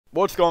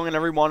What's going on,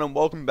 everyone, and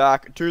welcome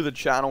back to the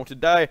channel.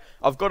 Today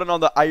I've got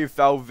another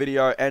AFL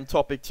video and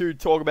topic to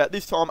talk about.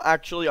 This time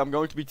actually I'm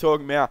going to be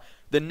talking about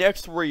the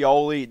next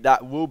Rioli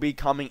that will be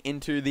coming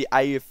into the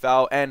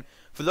AFL. And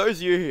for those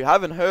of you who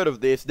haven't heard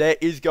of this, there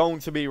is going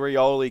to be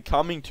Rioli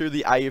coming to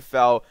the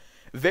AFL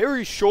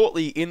very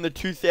shortly in the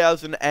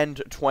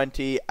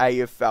 2020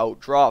 AFL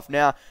draft.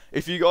 Now,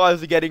 if you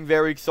guys are getting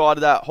very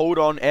excited that, hold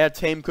on, our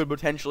team could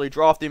potentially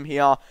draft him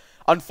here,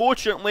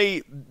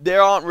 unfortunately,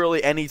 there aren't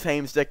really any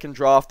teams that can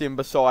draft him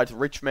besides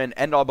Richmond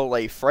and, I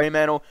believe,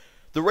 Fremantle.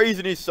 The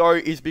reason is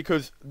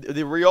because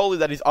the Rioli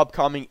that is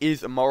upcoming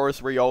is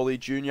Maurice Rioli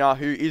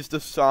Jr., who is the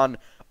son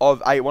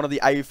of one of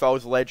the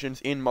AFL's legends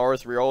in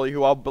Maurice Rioli,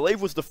 who I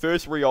believe was the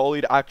first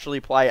Rioli to actually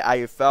play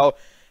AFL.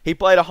 He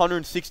played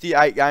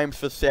 168 games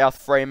for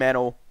South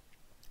Fremantle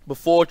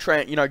before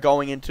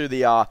going into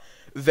the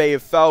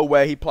VFL,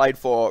 where he played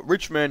for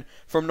Richmond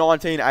from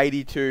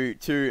 1982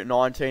 to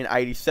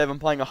 1987,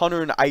 playing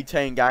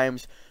 118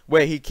 games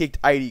where he kicked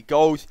 80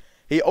 goals.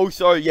 He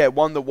also,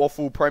 won the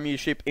Waffle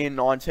Premiership in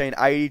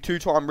 1980,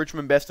 two-time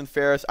Richmond Best and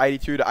Fairest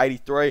 82 to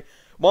 83.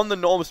 Won the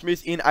Norm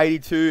Smith in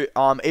 82,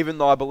 even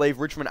though I believe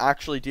Richmond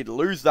actually did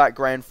lose that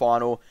grand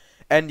final.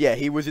 And yeah,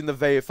 he was in the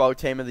VFL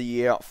Team of the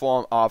Year in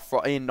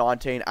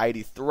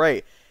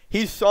 1983.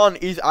 His son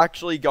is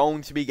actually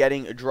going to be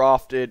getting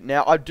drafted.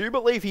 Now, I do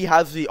believe he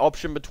has the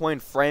option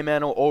between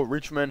Fremantle or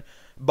Richmond,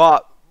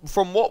 but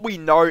from what we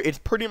know, it's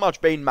pretty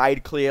much been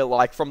made clear,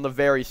 like, from the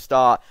very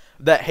start,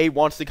 that he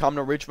wants to come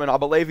to Richmond. I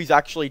believe he's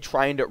actually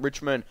trained at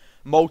Richmond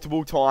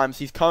multiple times.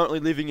 He's currently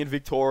living in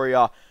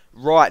Victoria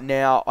right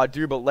now, I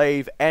do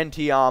believe, and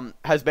he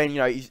has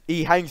been,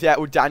 he hangs out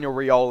with Daniel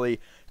Rioli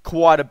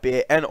quite a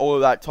bit and all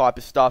of that type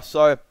of stuff.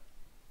 So,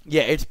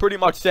 yeah, it's pretty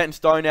much set in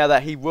stone now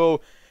that he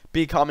will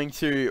be coming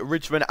to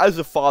Richmond as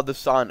a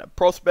father-son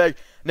prospect.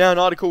 Now, an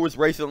article was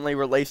recently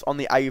released on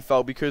the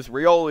AFL because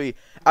Rioli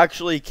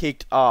actually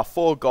kicked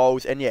 4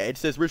 goals, and yeah, it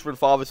says Richmond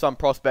father-son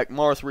prospect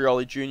Maurice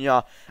Rioli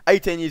Jr.,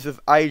 18 years of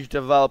age,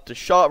 developed a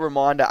sharp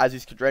reminder as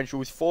his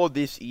credentials for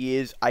this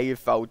year's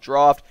AFL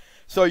draft.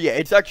 So yeah,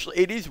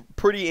 it is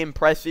pretty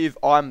impressive.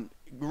 I'm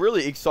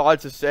really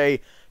excited to see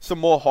some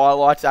more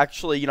highlights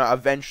actually,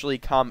 eventually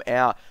come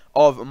out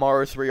of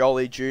Maurice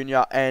Rioli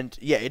Jr. And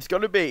yeah, it's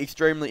going to be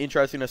extremely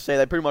interesting to see.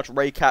 They pretty much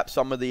recap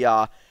some of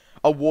the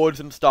awards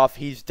and stuff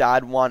his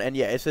dad won. And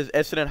yeah, it says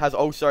Essendon has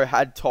also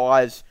had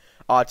ties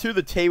to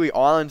the Tiwi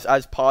Islands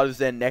as part of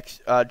their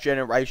next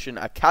generation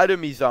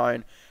academy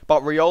zone.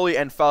 But Rioli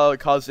and fellow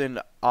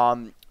cousin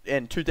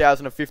in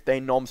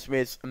 2015 Norm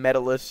Smith's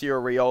medalist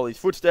Cyril Rioli's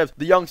footsteps,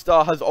 the young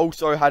star has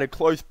also had a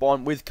close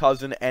bond with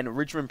cousin and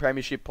Richmond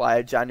Premiership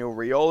player Daniel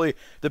Rioli,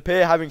 the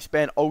pair having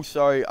spent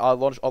also a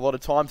lot of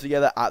time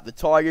together at the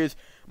Tigers.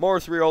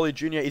 Maurice Rioli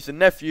Jr. is the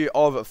nephew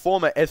of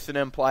former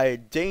Essendon player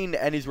Dean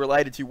and is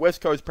related to West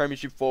Coast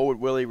Premiership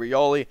forward Willie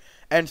Rioli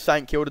and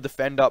St Kilda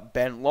defender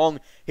Ben Long.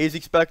 He is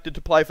expected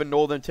to play for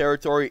Northern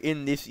Territory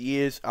in this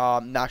year's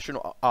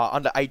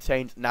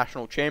under-18s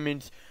national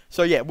champions.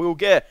 So yeah, we'll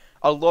get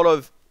a lot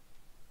of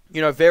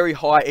very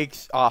high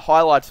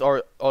highlights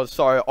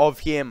of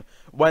him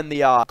when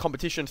the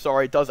competition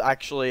does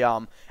actually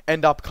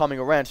end up coming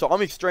around. So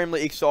I'm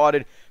extremely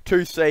excited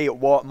to see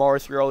what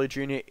Maurice Rioli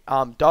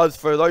Jr. Does.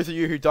 For those of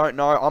you who don't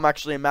know, I'm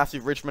actually a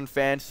massive Richmond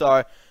fan,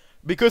 so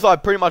because I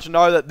pretty much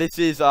know that this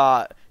is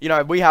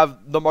we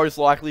have the most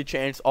likely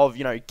chance of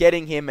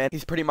getting him, and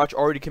he's pretty much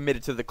already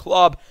committed to the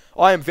club,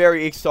 I am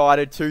very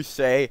excited to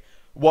see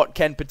what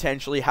can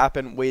potentially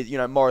happen with,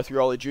 Maurice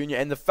Rioli Jr.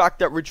 And the fact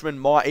that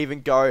Richmond might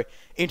even go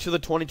into the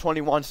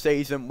 2021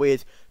 season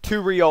with 2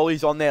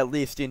 Riolis on their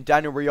list in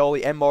Daniel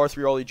Rioli and Maurice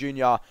Rioli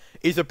Jr.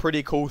 is a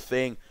pretty cool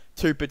thing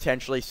to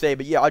potentially see.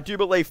 But yeah, I do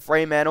believe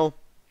Fremantle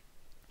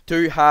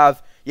do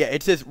have,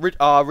 it says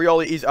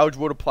Rioli is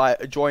eligible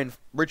to join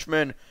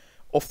Richmond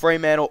or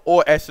Fremantle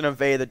or Essendon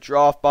via the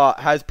draft, but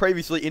has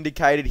previously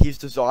indicated his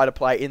desire to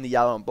play in the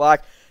yellow and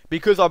black.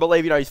 Because I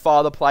believe, his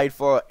father played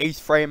for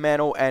East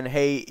Fremantle and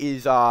he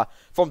is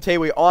from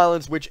Tiwi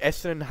Islands, which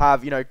Essendon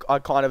have, a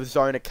kind of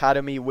zone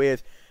academy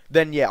with,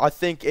 then yeah, I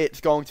think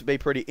it's going to be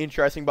pretty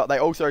interesting. But they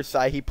also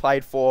say he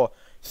played for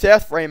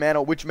South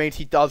Fremantle, which means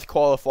he does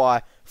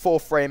qualify for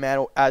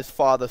Fremantle as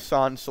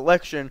father-son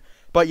selection.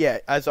 But yeah,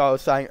 as I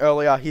was saying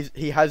earlier,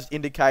 he has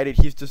indicated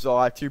his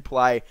desire to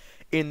play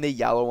in the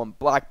yellow and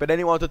black. But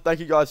anyway, I want to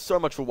thank you guys so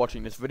much for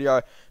watching this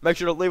video. Make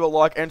sure to leave a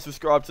like and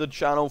subscribe to the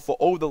channel for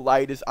all the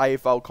latest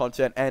AFL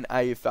content and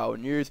AFL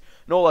news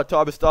and all that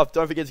type of stuff.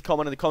 Don't forget to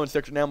comment in the comment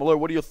section down below.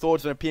 What are your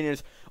thoughts and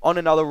opinions on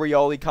another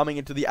Rioli coming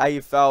into the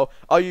AFL?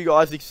 Are you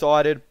guys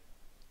excited?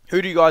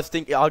 Who do you guys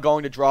think are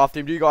going to draft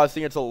him? Do you guys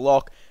think it's a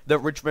lock that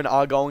Richmond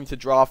are going to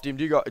draft him?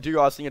 Do you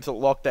guys think it's a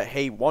lock that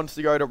he wants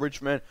to go to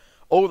Richmond?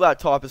 all that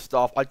type of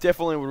stuff. I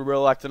definitely would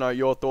really like to know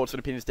your thoughts and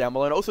opinions down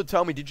below. And also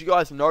tell me, did you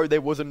guys know there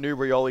was a new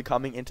Rioli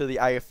coming into the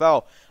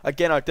AFL?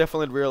 Again, I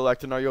definitely would really like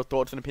to know your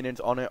thoughts and opinions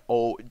on it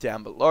all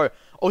down below.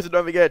 Also,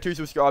 don't forget to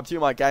subscribe to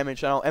my gaming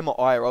channel and my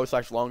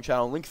IRL/long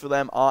channel. Links for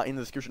them are in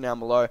the description down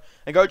below.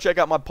 And go check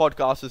out my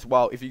podcast as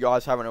well if you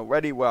guys haven't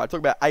already, where I talk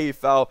about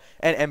AFL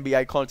and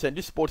NBA content,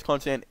 just sports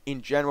content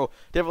in general.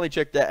 Definitely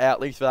check that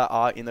out. Links for that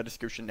are in the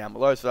description down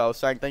below. So I was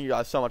saying thank you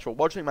guys so much for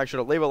watching. Make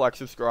sure to leave a like,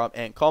 subscribe,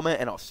 and comment.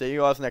 And I'll see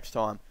you guys next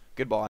time.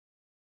 Goodbye.